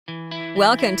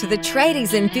Welcome to the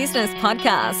Tradies in Business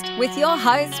podcast with your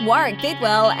hosts Warwick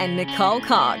Bidwell and Nicole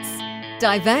Cox.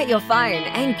 Divert your phone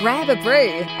and grab a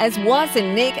brew as Waz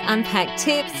and Nick unpack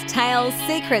tips, tales,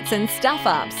 secrets and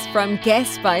stuff-ups from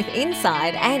guests both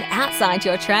inside and outside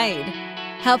your trade,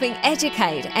 helping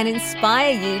educate and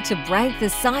inspire you to break the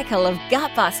cycle of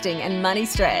gut-busting and money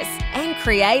stress and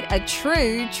create a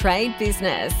true trade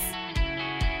business.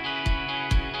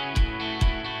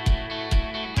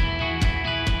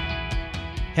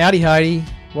 Howdy,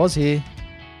 was here.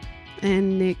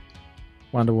 And Nick.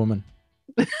 Wonder Woman.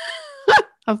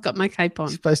 I've got my cape on.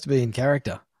 She's supposed to be in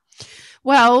character.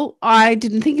 Well, I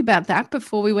didn't think about that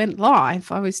before we went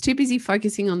live. I was too busy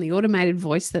focusing on the automated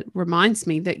voice that reminds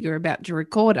me that you're about to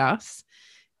record us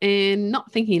and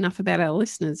not thinking enough about our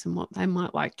listeners and what they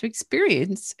might like to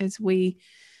experience as we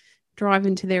drive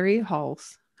into their ear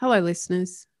holes. Hello,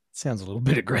 listeners. Sounds a little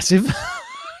bit aggressive.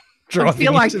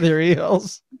 Driving into their ear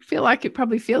holes. I feel like it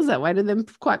probably feels that way to them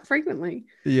quite frequently.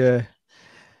 Yeah.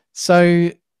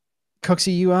 So,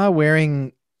 Coxie, you are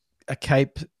wearing a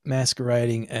cape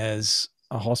masquerading as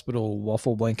a hospital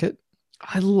waffle blanket.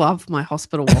 I love my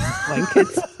hospital waffle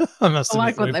blankets. I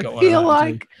like what they feel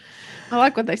like. I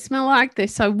like what they smell like. They're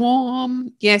so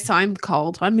warm. Yes, I'm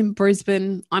cold. I'm in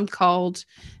Brisbane. I'm cold.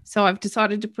 So I've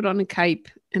decided to put on a cape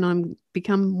and I'm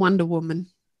become Wonder Woman.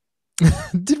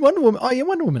 Did Wonder Woman? Oh, yeah,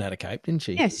 Wonder Woman had a cape, didn't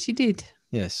she? Yes, she did.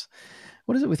 Yes.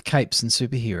 What is it with capes and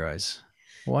superheroes?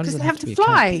 Why does it they have to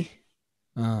fly?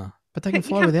 But they can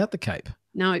fly without the cape.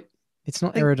 No. It's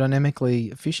not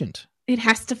aerodynamically efficient. It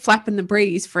has to flap in the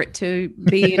breeze for it to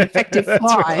be an effective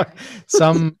fly. Right.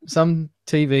 Some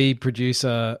TV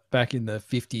producer back in the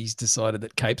 50s decided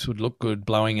that capes would look good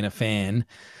blowing in a fan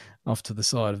off to the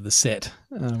side of the set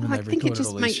when I think it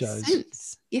just makes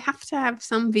sense. You have to have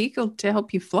some vehicle to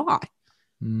help you fly.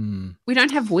 We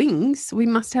don't have wings. We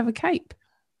must have a cape.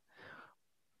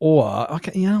 Or,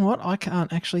 you know what? I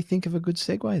can't actually think of a good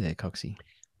segue there, Coxie.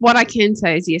 What I can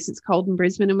say is, yes, it's cold in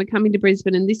Brisbane and we're coming to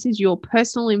Brisbane and this is your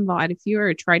personal invite. If you are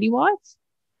a tradie wife,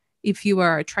 if you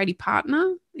are a tradie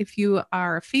partner, if you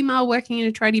are a female working in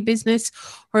a tradie business,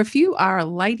 or if you are a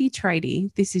lady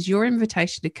tradie, this is your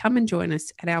invitation to come and join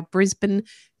us at our Brisbane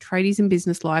Tradies in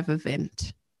Business Live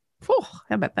event.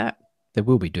 How about that? There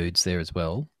will be dudes there as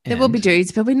well. There will be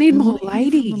dudes, but we need more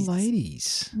ladies.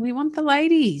 Ladies. We want the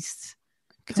ladies.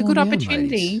 It's a good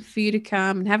opportunity for you to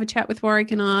come and have a chat with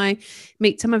Warwick and I,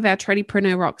 meet some of our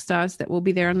tradiepreneur rock stars that will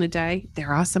be there on the day.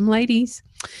 There are some ladies.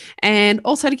 And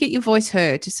also to get your voice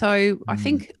heard. So I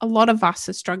think a lot of us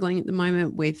are struggling at the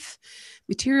moment with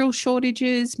material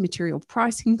shortages, material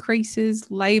price increases,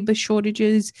 labour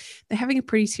shortages. They're having a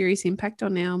pretty serious impact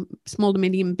on our small to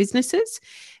medium businesses.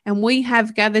 And we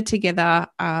have gathered together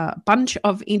a bunch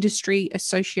of industry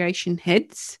association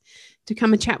heads to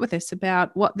come and chat with us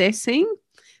about what they're seeing,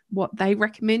 what they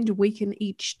recommend we can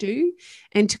each do,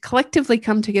 and to collectively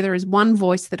come together as one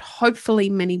voice that hopefully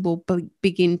many will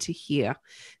begin to hear.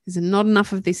 There's not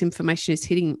enough of this information is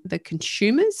hitting the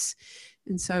consumers.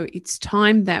 And so it's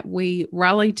time that we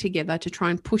rally together to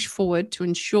try and push forward to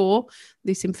ensure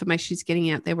this information is getting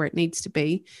out there where it needs to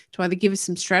be, to either give us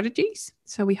some strategies.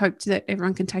 So we hope that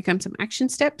everyone can take home some action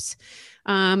steps,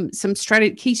 some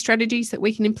key strategies that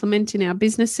we can implement in our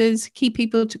businesses, key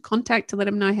people to contact to let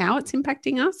them know how it's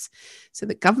impacting us so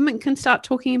that government can start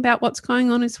talking about what's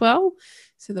going on as well,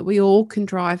 so that we all can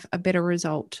drive a better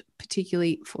result,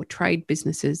 particularly for trade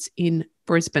businesses in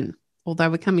Brisbane, although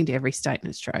we're coming to every state in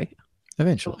Australia.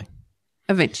 Eventually.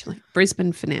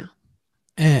 Brisbane for now.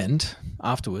 And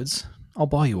afterwards, I'll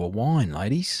buy you a wine,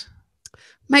 ladies.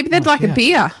 Maybe they'd like a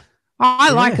beer.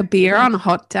 I like a beer on a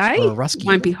hot day. Or a rusky. It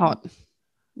won't be hot.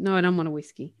 No, I don't want a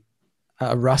whiskey.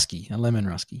 A rusky, a lemon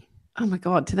rusky. Oh, my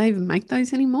God. Do they even make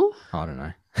those anymore? I don't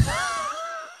know.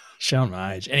 Showing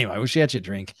my age. Anyway, we'll shout you a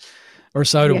drink or a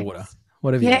soda water,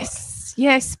 whatever you like.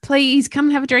 Yes, please come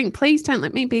and have a drink. Please don't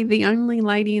let me be the only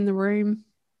lady in the room.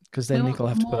 Because then Nick will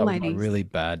have to put up with my really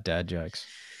bad dad jokes.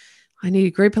 I need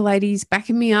a group of ladies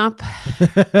backing me up.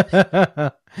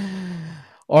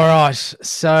 All right.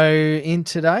 So in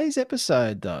today's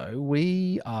episode, though,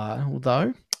 we are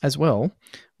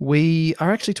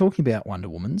actually talking about Wonder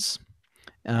Womans.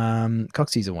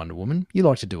 Coxie's a Wonder Woman. You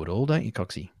like to do it all, don't you,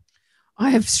 Coxie?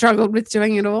 I have struggled with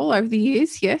doing it all over the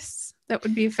years. Yes, that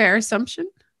would be a fair assumption.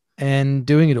 And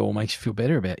doing it all makes you feel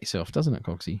better about yourself, doesn't it,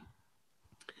 Coxie?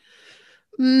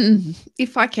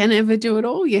 If I can ever do it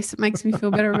all, yes, it makes me feel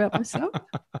better about myself.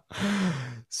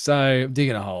 So I'm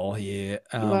digging a hole here.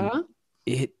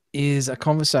 It is a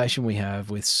conversation we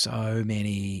have with so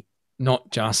many,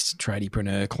 not just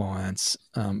tradiepreneur clients,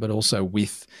 but also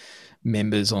with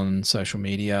members on social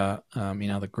media,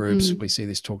 in other groups. We see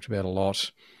this talked about a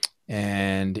lot.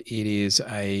 And it is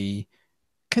a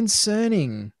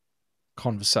concerning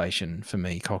conversation for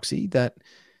me, Coxie, that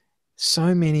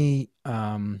so many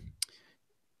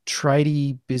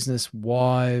tradie business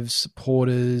wives,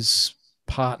 supporters,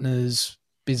 partners,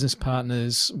 business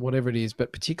partners, whatever it is,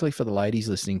 but particularly for the ladies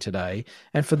listening today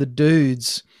and for the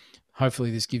dudes,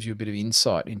 hopefully this gives you a bit of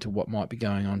insight into what might be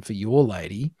going on for your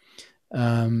lady.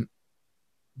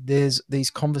 There's these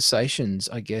conversations,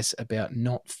 I guess, about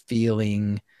not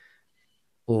feeling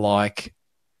like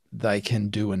they can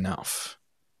do enough.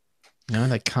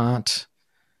 They can't.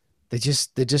 They're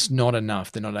just not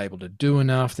enough. They're not able to do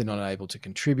enough. They're not able to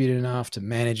contribute enough, to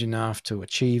manage enough, to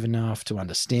achieve enough, to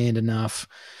understand enough,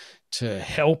 to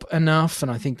help enough. And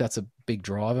I think that's a big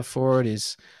driver for it,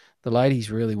 is the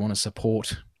ladies really want to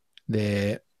support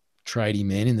their tradie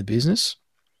men in the business.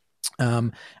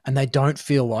 And they don't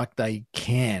feel like they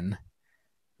can,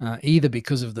 either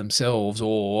because of themselves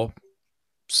or,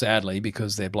 sadly,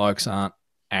 because their blokes aren't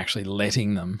actually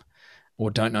letting them, or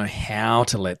don't know how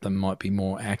to let them, might be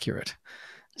more accurate.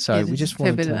 So we just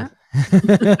wanted to.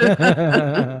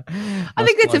 I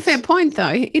think that's a fair point,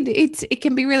 though. It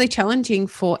can be really challenging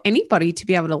for anybody to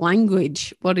be able to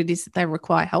language what it is that they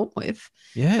require help with.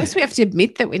 Yeah. First, we have to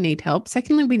admit that we need help.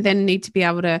 Secondly, we then need to be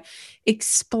able to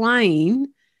explain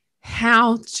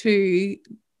how to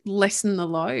lessen the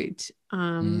load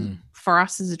for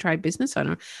us as a trade business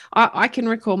owner. I can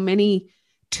recall many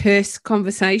terse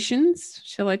conversations,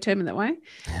 shall I term it that way,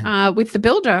 with the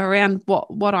builder around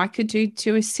what I could do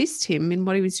to assist him in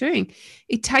what he was doing.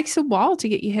 It takes a while to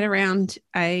get your head around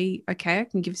okay, I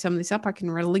can give some of this up. I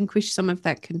can relinquish some of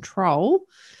that control.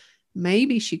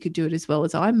 Maybe she could do it as well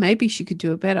as I. Maybe she could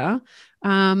do it better.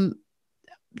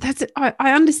 That's it.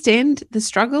 I understand the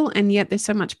struggle, and yet there's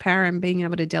so much power in being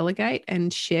able to delegate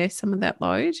and share some of that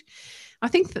load. I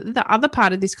think that the other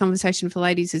part of this conversation for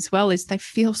ladies as well is they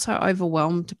feel so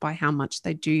overwhelmed by how much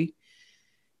they do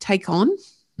take on.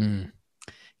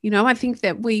 I think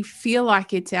that we feel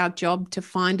like it's our job to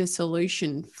find a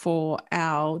solution for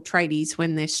our tradies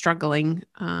when they're struggling,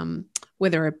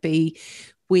 whether it be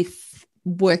with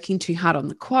working too hard on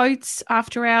the quotes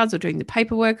after hours, or doing the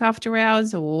paperwork after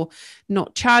hours, or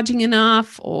not charging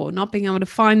enough, or not being able to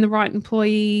find the right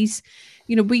employees.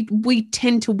 We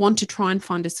tend to want to try and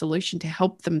find a solution to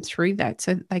help them through that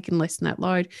so that they can lessen that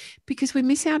load, because we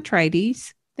miss our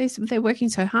tradies. They're working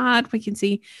so hard. We can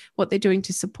see what they're doing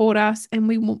to support us, and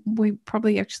we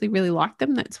probably actually really like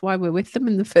them. That's why we're with them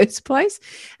in the first place.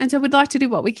 And so we'd like to do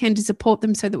what we can to support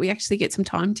them so that we actually get some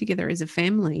time together as a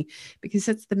family, because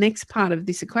that's the next part of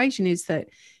this equation, is that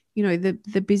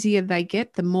the busier they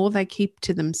get, the more they keep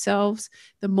to themselves,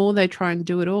 the more they try and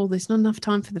do it all. There's not enough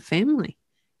time for the family.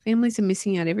 Families are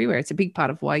missing out everywhere. It's a big part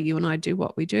of why you and I do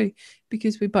what we do,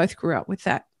 because we both grew up with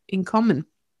that in common.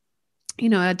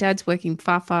 Our dad's working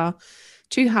far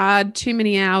too hard, too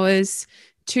many hours,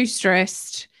 too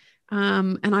stressed.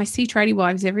 And I see tradie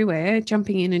wives everywhere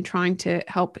jumping in and trying to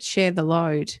help share the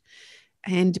load.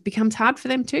 And it becomes hard for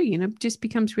them too. It just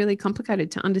becomes really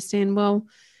complicated to understand, well,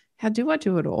 how do I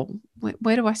do it all?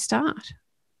 Where do I start?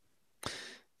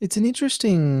 It's an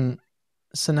interesting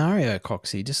scenario,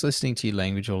 Coxie, just listening to your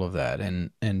language, all of that. And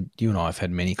you and I have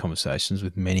had many conversations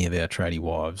with many of our tradie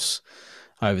wives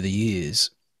over the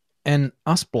years. And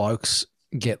us blokes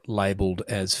get labelled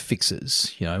as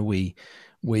fixers. We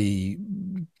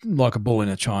like a bull in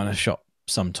a china shop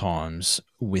sometimes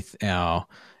with our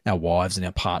wives and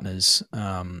our partners.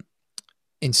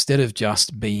 Instead of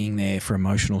just being there for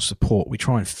emotional support, we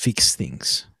try and fix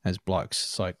things as blokes.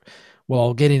 It's like, well,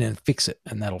 I'll get in and fix it,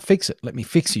 and that'll fix it. Let me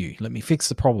fix you. Let me fix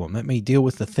the problem. Let me deal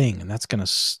with the thing, and that's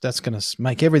gonna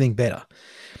make everything better.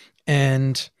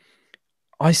 And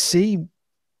I see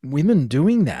women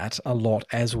doing that a lot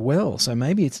as well. So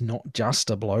maybe it's not just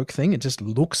a bloke thing. It just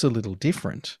looks a little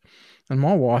different. And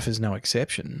my wife is no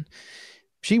exception.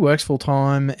 She works full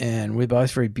time, and we're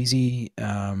both very busy.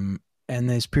 And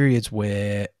there's periods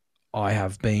where I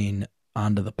have been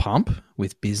under the pump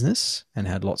with business and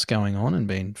had lots going on and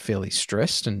been fairly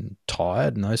stressed and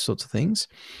tired and those sorts of things.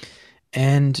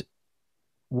 And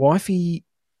wifey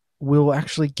will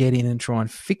actually get in and try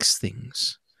and fix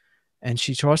things. And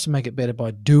she tries to make it better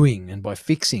by doing and by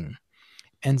fixing.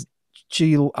 And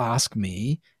she'll ask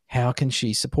me, how can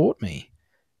she support me?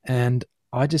 And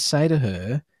I just say to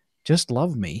her, just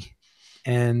love me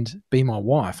and be my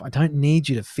wife. I don't need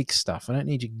you to fix stuff. I don't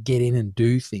need you to get in and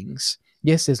do things.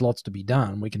 Yes, there's lots to be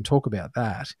done. We can talk about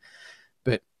that.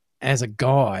 But as a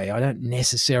guy, I don't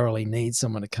necessarily need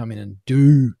someone to come in and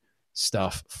do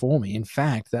stuff for me. In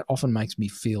fact, that often makes me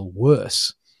feel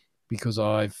worse, because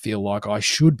I feel like I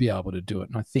should be able to do it.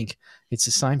 And I think it's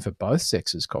the same for both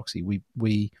sexes, Coxie.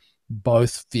 We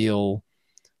both feel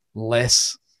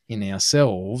less in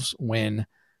ourselves when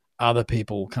other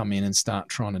people come in and start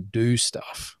trying to do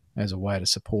stuff as a way to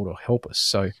support or help us.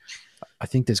 So I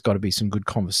think there's got to be some good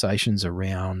conversations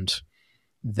around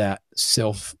that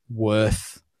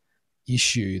self-worth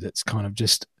issue that's kind of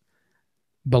just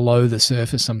below the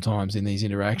surface sometimes in these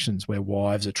interactions, where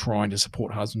wives are trying to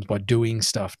support husbands by doing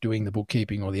stuff, doing the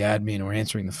bookkeeping or the admin or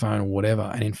answering the phone or whatever,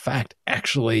 and in fact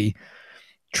actually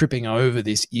tripping over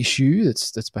this issue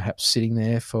that's perhaps sitting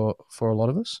there for a lot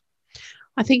of us.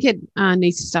 I think it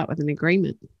needs to start with an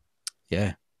agreement.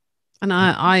 Yeah.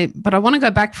 And but I want to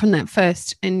go back from that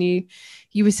first. And you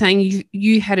were saying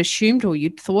you had assumed, or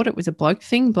you'd thought it was a bloke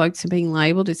thing. Blokes are being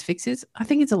labelled as fixers. I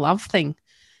think it's a love thing.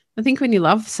 I think when you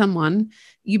love someone,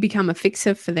 you become a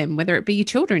fixer for them, whether it be your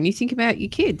children. You think about your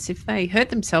kids. If they hurt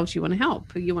themselves, you want to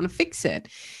help, or you want to fix it.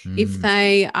 If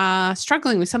they are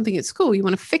struggling with something at school, you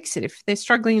want to fix it. If they're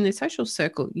struggling in their social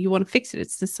circle, you want to fix it.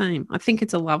 It's the same. I think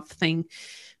it's a love thing.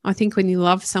 I think when you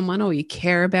love someone or you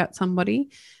care about somebody,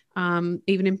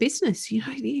 even in business,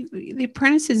 the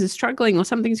apprentices are struggling or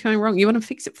something's going wrong, you want to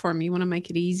fix it for them. You want to make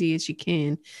it easy as you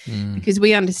can, because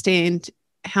we understand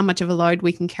how much of a load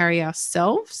we can carry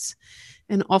ourselves.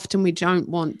 And often we don't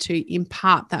want to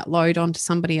impart that load onto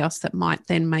somebody else that might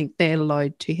then make their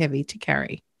load too heavy to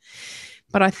carry.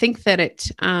 But I think that it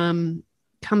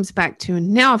comes back to, and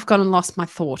now I've gone and lost my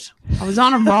thought. I was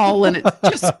on a roll and it's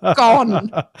just gone.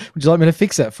 Would you like me to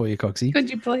fix that for you, Coxie? Could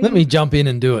you please? Let me jump in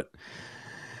and do it.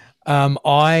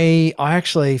 I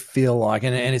actually feel like,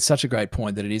 and it's such a great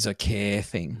point, that it is a care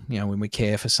thing. When we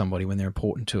care for somebody, when they're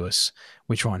important to us,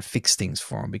 we try and fix things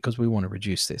for them because we want to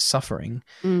reduce their suffering.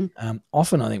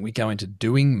 Often I think we go into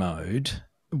doing mode,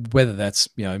 whether that's,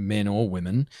 men or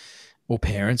women or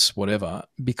parents, whatever,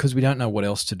 because we don't know what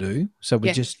else to do. So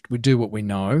we do what we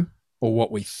know or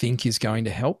what we think is going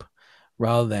to help,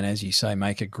 rather than, as you say,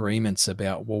 make agreements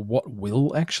about, well, what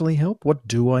will actually help? What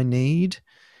do I need?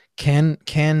 Can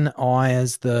I,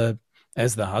 as the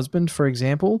husband, for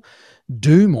example,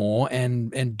 do more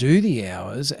and do the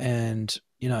hours and,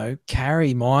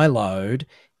 carry my load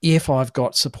if I've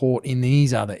got support in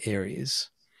these other areas?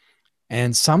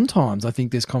 And sometimes I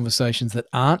think there's conversations that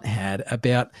aren't had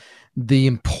about the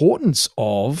importance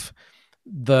of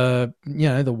the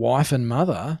wife and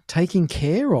mother taking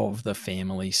care of the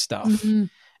family stuff.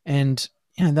 And,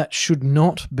 that should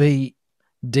not be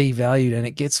devalued, and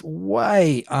it gets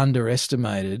way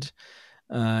underestimated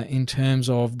in terms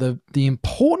of the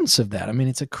importance of that. I mean,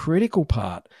 it's a critical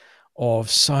part of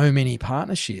so many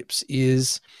partnerships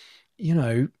is,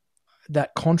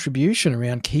 that contribution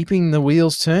around keeping the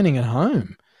wheels turning at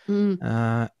home,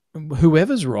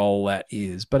 whoever's role that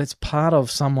is, but it's part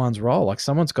of someone's role. Like,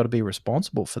 someone's got to be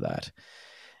responsible for that.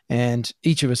 And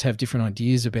each of us have different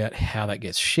ideas about how that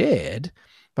gets shared.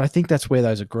 But I think that's where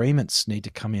those agreements need to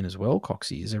come in as well,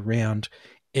 Coxie, is around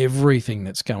everything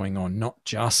that's going on, not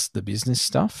just the business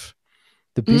stuff.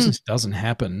 The business doesn't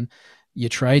happen. Your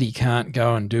tradie can't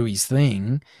go and do his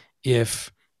thing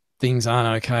if things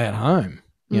aren't okay at home.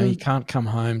 You can't come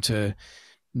home to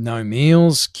no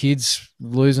meals, kids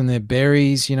losing their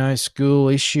berries, school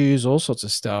issues, all sorts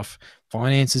of stuff,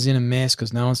 finances in a mess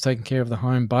because no one's taking care of the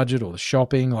home budget or the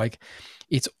shopping. Like,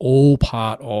 it's all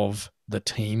part of the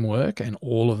teamwork, and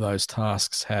all of those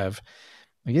tasks have,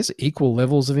 I guess, equal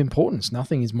levels of importance.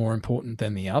 Nothing is more important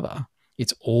than the other.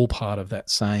 It's all part of that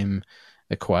same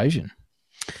equation.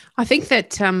 I think that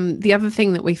the other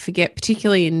thing that we forget,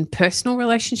 particularly in personal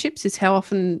relationships, is how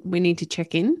often we need to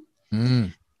check in.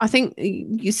 I think,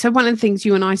 so one of the things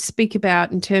you and I speak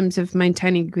about in terms of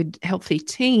maintaining a good, healthy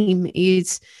team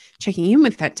is checking in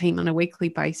with that team on a weekly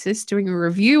basis, doing a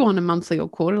review on a monthly or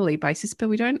quarterly basis, but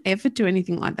we don't ever do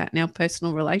anything like that in our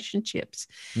personal relationships.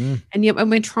 And yet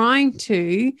when we're trying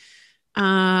to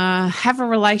have a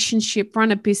relationship,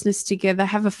 run a business together,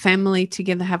 have a family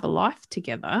together, have a life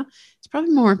together, it's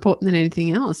probably more important than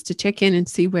anything else to check in and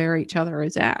see where each other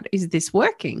is at. Is this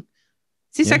working?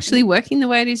 Is this actually working the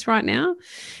way it is right now?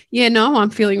 Yeah, no, I'm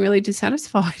feeling really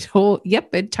dissatisfied. Or,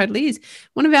 yep, it totally is.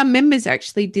 One of our members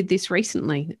actually did this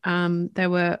recently. They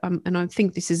were, and I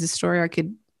think this is a story I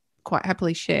could quite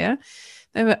happily share.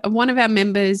 One of our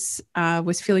members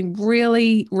was feeling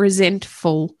really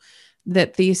resentful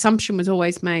that the assumption was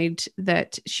always made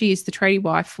that she, as the tradie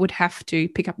wife, would have to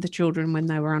pick up the children when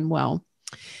they were unwell.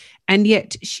 And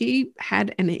yet she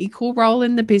had an equal role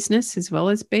in the business as well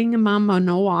as being a mum and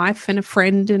a wife and a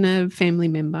friend and a family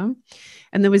member.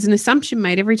 And there was an assumption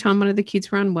made every time one of the kids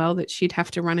were unwell that she'd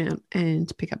have to run out and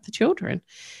pick up the children.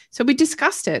 So we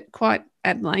discussed it quite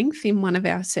at length in one of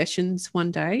our sessions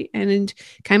one day and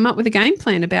came up with a game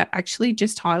plan about actually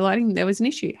just highlighting there was an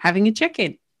issue, having a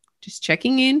check-in, just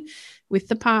checking in with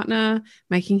the partner,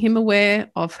 making him aware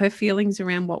of her feelings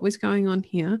around what was going on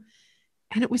here.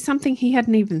 And it was something he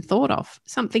hadn't even thought of,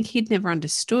 something he'd never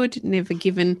understood, never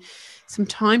given some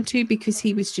time to, because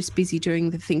he was just busy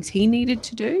doing the things he needed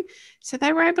to do. So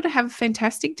they were able to have a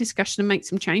fantastic discussion and make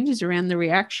some changes around the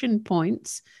reaction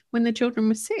points when the children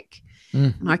were sick.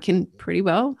 And I can pretty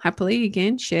well happily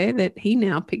again share that he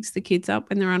now picks the kids up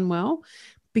when they're unwell,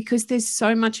 because there's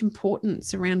so much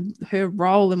importance around her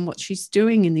role and what she's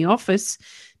doing in the office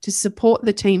to support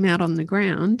the team out on the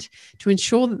ground, to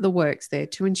ensure that the work's there,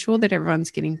 to ensure that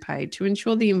everyone's getting paid, to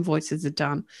ensure the invoices are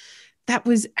done. That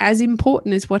was as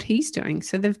important as what he's doing.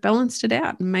 So they've balanced it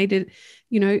out and made it,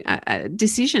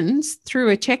 decisions through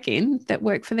a check-in that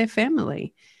work for their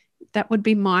family. That would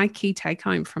be my key take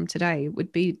home from today,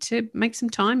 would be to make some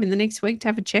time in the next week to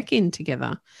have a check-in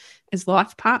together as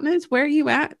life partners. Where are you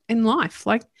at in life?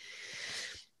 Like,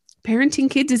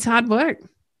 parenting kids is hard work.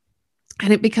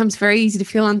 And it becomes very easy to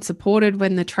feel unsupported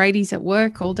when the tradie's at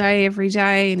work all day, every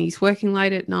day, and he's working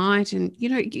late at night. And,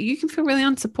 you can feel really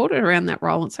unsupported around that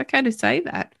role. It's okay to say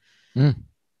that.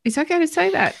 It's okay to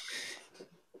say that.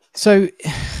 So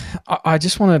I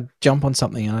just want to jump on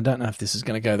something, and I don't know if this is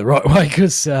going to go the right way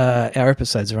because our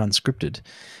episodes are unscripted.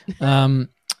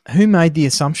 Who made the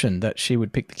assumption that she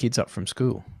would pick the kids up from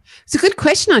school? It's a good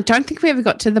question. I don't think we ever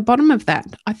got to the bottom of that.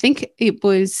 I think it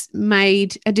was a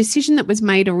decision that was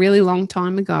made a really long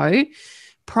time ago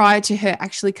prior to her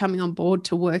actually coming on board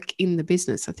to work in the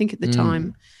business. I think at the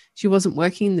time she wasn't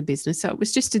working in the business. So it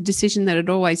was just a decision that had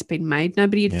always been made.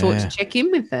 Nobody had thought to check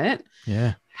in with it.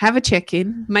 Yeah. Have a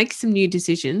check-in, make some new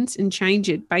decisions and change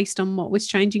it based on what was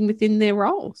changing within their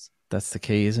roles. That's the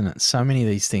key, isn't it? So many of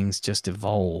these things just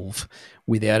evolve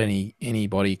without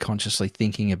anybody consciously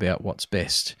thinking about what's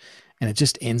best. And it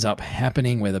just ends up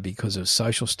happening, whether because of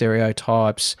social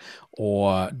stereotypes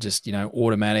or just,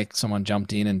 automatic, someone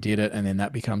jumped in and did it, and then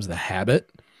that becomes the habit.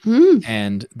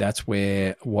 And that's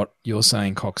where what you're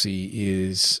saying, Coxie,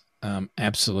 is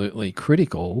absolutely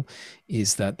critical,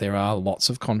 is that there are lots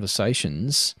of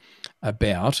conversations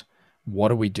about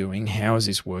what are we doing? How is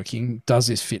this working? Does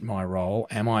this fit my role?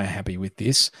 Am I happy with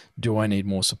this? Do I need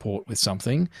more support with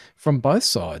something? From both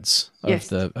sides of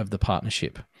the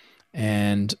partnership,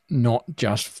 and not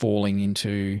just falling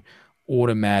into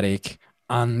automatic,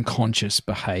 unconscious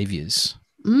behaviors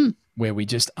where we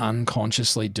just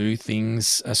unconsciously do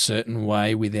things a certain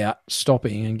way without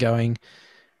stopping and going,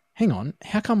 hang on,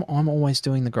 how come I'm always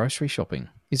doing the grocery shopping?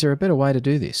 Is there a better way to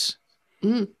do this?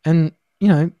 And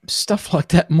stuff like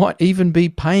that might even be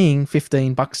paying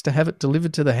 $15 to have it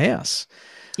delivered to the house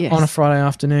on a Friday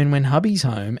afternoon when hubby's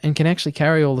home and can actually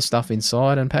carry all the stuff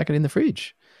inside and pack it in the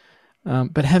fridge.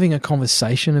 But having a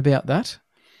conversation about that,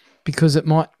 because it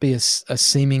might be a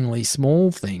seemingly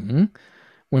small thing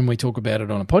when we talk about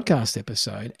it on a podcast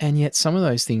episode, and yet some of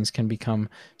those things can become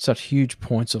such huge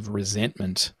points of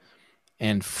resentment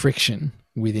and friction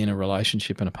within a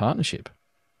relationship and a partnership.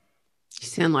 You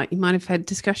sound like you might have had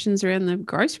discussions around the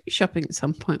grocery shopping at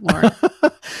some point, Warren.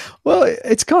 Well,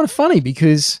 it's kind of funny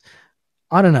because,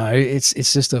 I don't know, it's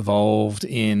just evolved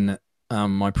in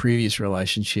my previous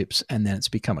relationships, and then it's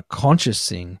become a conscious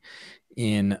thing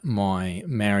in my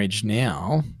marriage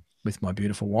now with my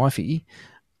beautiful wifey,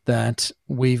 that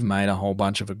we've made a whole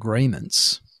bunch of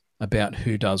agreements about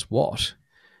who does what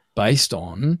based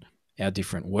on our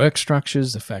different work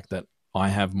structures, the fact that I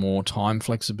have more time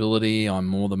flexibility. I'm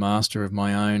more the master of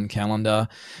my own calendar.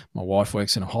 My wife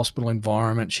works in a hospital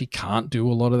environment. She can't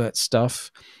do a lot of that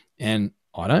stuff. And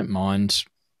I don't mind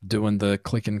doing the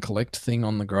click and collect thing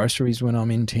on the groceries when I'm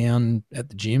in town at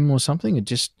the gym or something.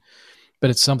 But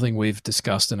it's something we've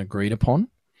discussed and agreed upon.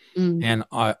 And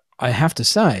I have to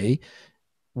say,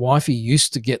 wifey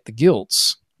used to get the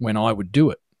guilts when I would do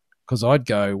it, because I'd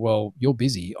go, well, you're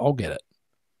busy, I'll get it.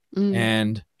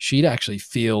 And she'd actually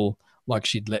feel like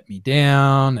she'd let me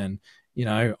down, and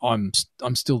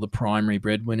I'm still the primary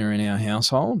breadwinner in our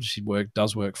household. She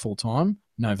does work full time.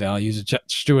 No values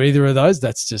attached to either of those.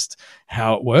 That's just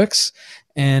how it works.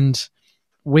 And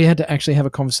we had to actually have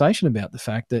a conversation about the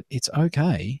fact that it's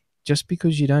okay, just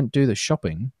because you don't do the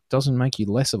shopping doesn't make you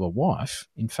less of a wife.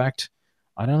 In fact,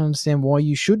 I don't understand why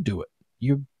you should do it.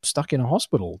 You're stuck in a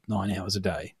hospital 9 hours a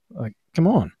day. Like, come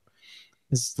on,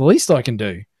 it's the least I can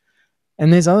do.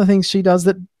 And there's other things she does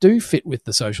that do fit with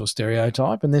the social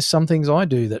stereotype, and there's some things I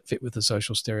do that fit with the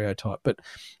social stereotype. But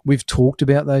we've talked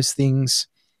about those things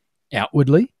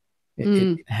outwardly.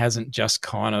 It hasn't just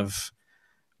kind of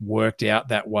worked out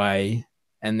that way,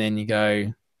 and then you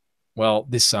go, well,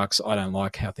 this sucks. I don't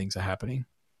like how things are happening.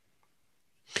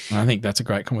 And I think that's a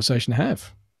great conversation to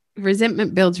have.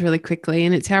 Resentment builds really quickly,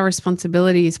 and it's our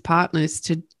responsibility as partners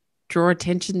to draw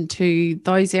attention to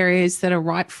those areas that are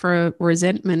ripe for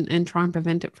resentment and try and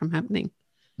prevent it from happening.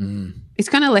 It's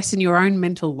going to lessen your own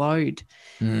mental load.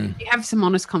 If you have some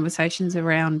honest conversations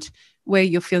around where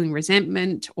you're feeling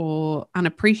resentment or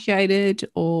unappreciated,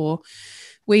 or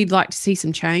where you'd like to see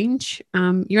some change,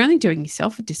 you're only doing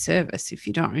yourself a disservice if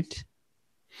you don't.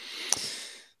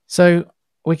 So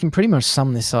we can pretty much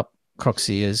sum this up,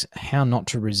 Coxie, as how not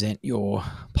to resent your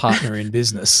partner in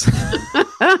business.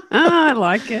 I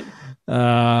like it.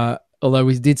 Although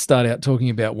we did start out talking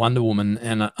about Wonder Woman,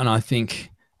 and I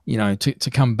think, you know,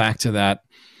 to come back to that,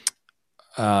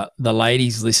 the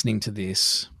ladies listening to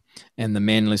this and the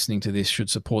men listening to this should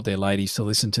support their ladies to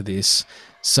listen to this,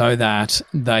 so that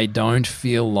they don't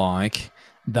feel like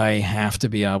they have to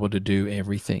be able to do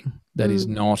everything. That is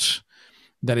not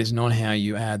how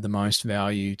you add the most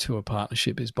value to a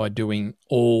partnership, is by doing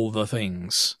all the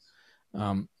things.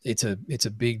 It's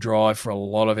a big drive for a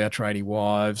lot of our tradie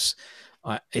wives.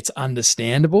 It's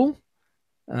understandable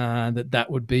that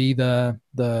would be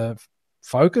the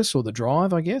focus or the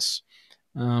drive, I guess.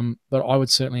 But I would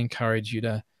certainly encourage you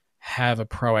to have a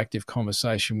proactive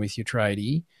conversation with your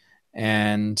tradie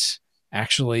and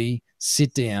actually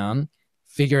sit down,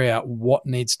 figure out what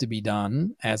needs to be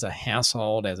done as a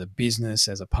household, as a business,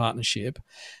 as a partnership,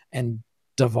 and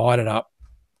divide it up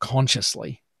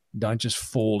consciously. Don't just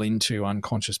fall into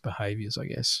unconscious behaviors, I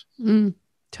guess.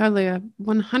 Totally. I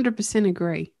 100%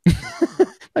 agree.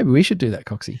 Maybe we should do that,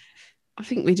 Coxie. I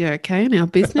think we do okay in our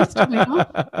business, do we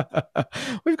not?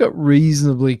 We've got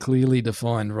reasonably clearly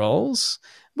defined roles,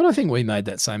 but I think we made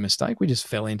that same mistake. We just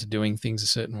fell into doing things a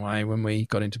certain way when we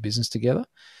got into business together.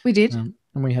 We did. And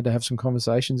we had to have some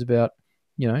conversations about,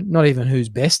 you know, not even who's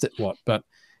best at what, but,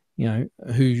 you know,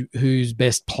 who's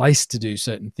best placed to do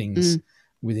certain things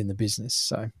within the business.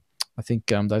 So I think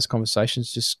those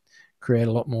conversations just create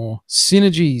a lot more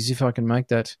synergies, if I can make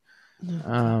that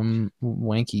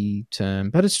wanky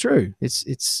term. But it's true.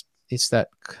 It's that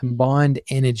combined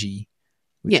energy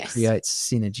which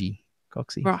creates synergy,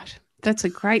 Coxie. Right. That's a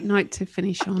great note to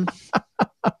finish on.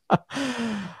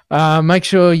 Make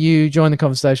sure you join the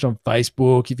conversation on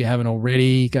Facebook. If you haven't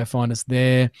already, go find us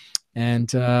there.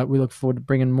 And we look forward to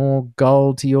bringing more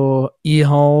gold to your ear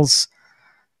holes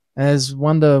as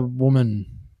Wonder Woman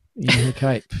in her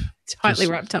cape. Tightly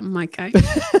wrapped up in my cape.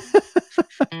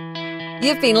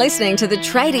 You've been listening to the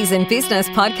Tradies in Business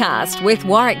podcast with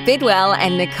Warwick Bidwell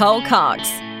and Nicole Cox.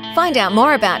 Find out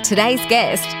more about today's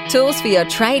guest, tools for your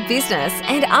trade business,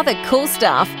 and other cool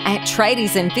stuff at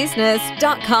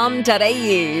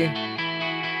tradiesinbusiness.com.au.